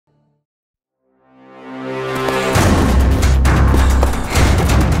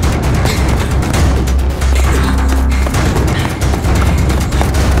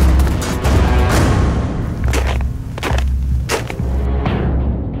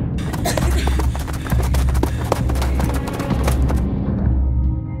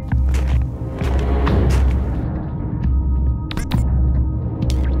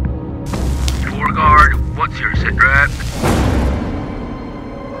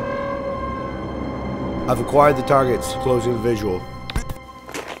I've acquired the targets, closing the visual.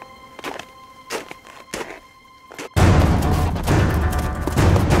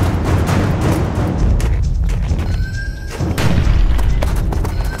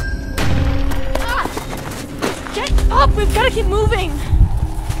 Get up! We've got to keep moving!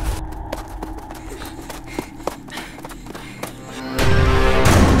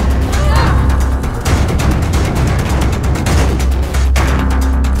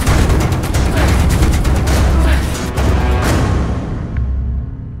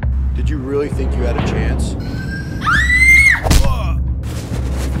 Did you really think you had a chance?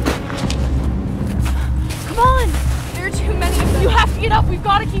 Come on! There are too many of them. You have to get up! We've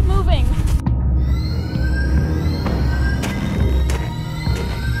got to keep moving!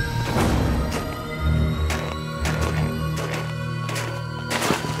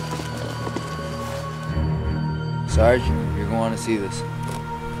 Sarge, you're gonna want to see this.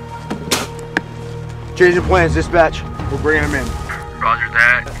 Changing plans, dispatch. We're bringing him in. Roger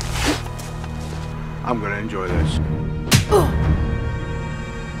that. I'm gonna enjoy this.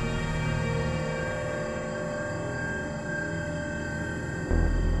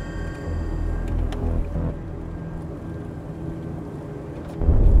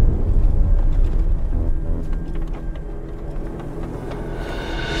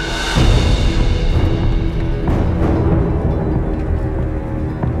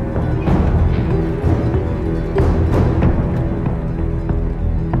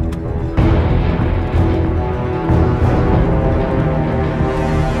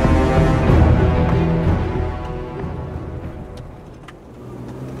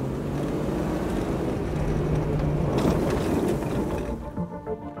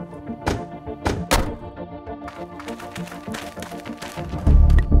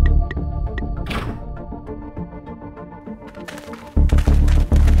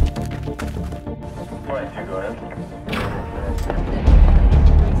 Go ahead.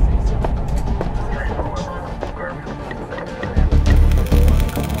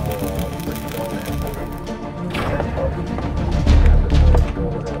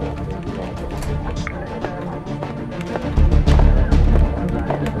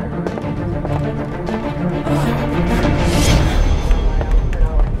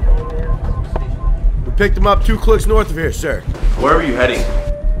 We picked him up 2 clicks north of here, sir. Where are you heading?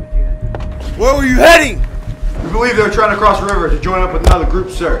 Where were you heading? We believe they were trying to cross the river to join up with another group,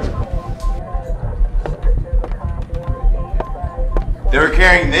 sir. They were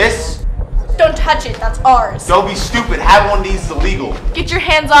carrying this? Don't touch it, that's ours. Don't be stupid. Having one of these is illegal. Get your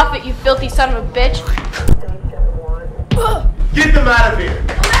hands off it, you filthy son of a bitch. Get them out of here.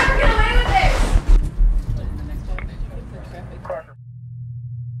 We'll never get away with this!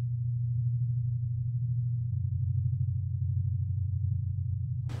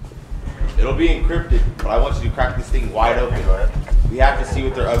 It'll be encrypted, but I want you to crack this thing wide open. We have to see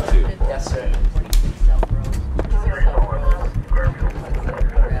what they're up to. Yes, sir.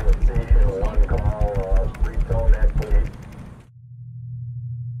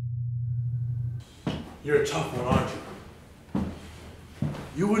 You're a tough one, aren't you?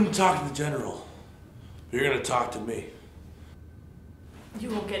 You wouldn't talk to the general. You're gonna talk to me.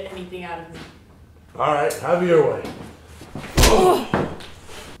 You won't get anything out of me. All right, have your way.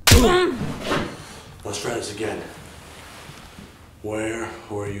 Let's try this again. Where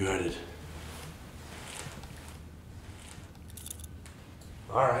were you headed?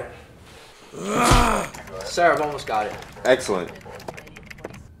 All right. Sir, I've almost got it. Excellent.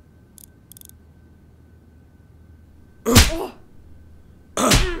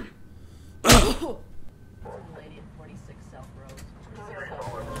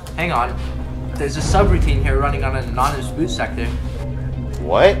 Hang on. There's a subroutine here running on an anonymous boot sector.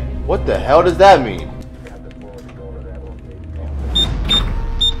 What? What the hell does that mean?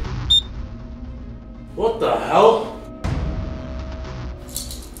 What the hell?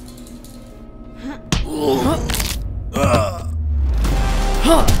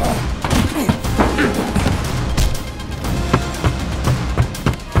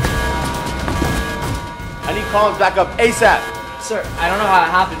 I need columns back up ASAP. Sir, I don't know how it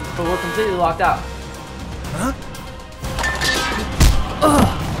happened, but we're completely locked out. Huh?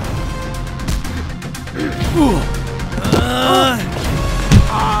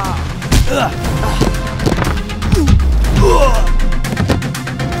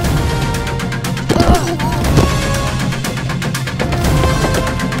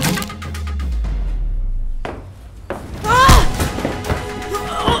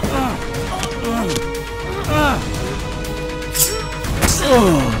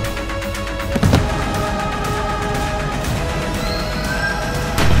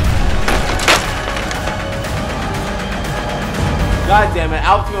 God damn it,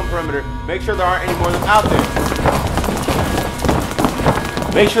 out team on perimeter. Make sure there aren't any more of them out there.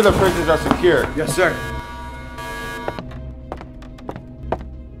 Make sure the prisoners are secure. Yes, sir.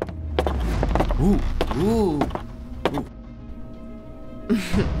 Ooh.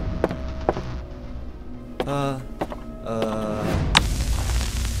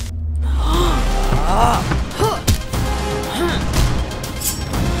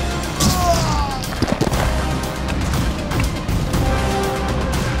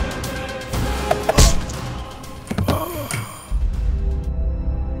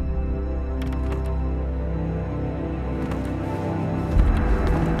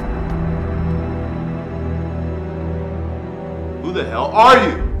 Who the hell are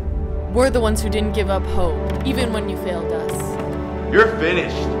you? We're the ones who didn't give up hope, even when you failed us. You're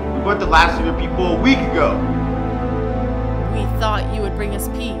finished. We put the last of your people a week ago. We thought you would bring us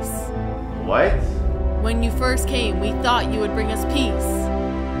peace. What? When you first came, we thought you would bring us peace.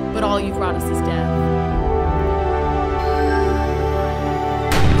 But all you brought us is death.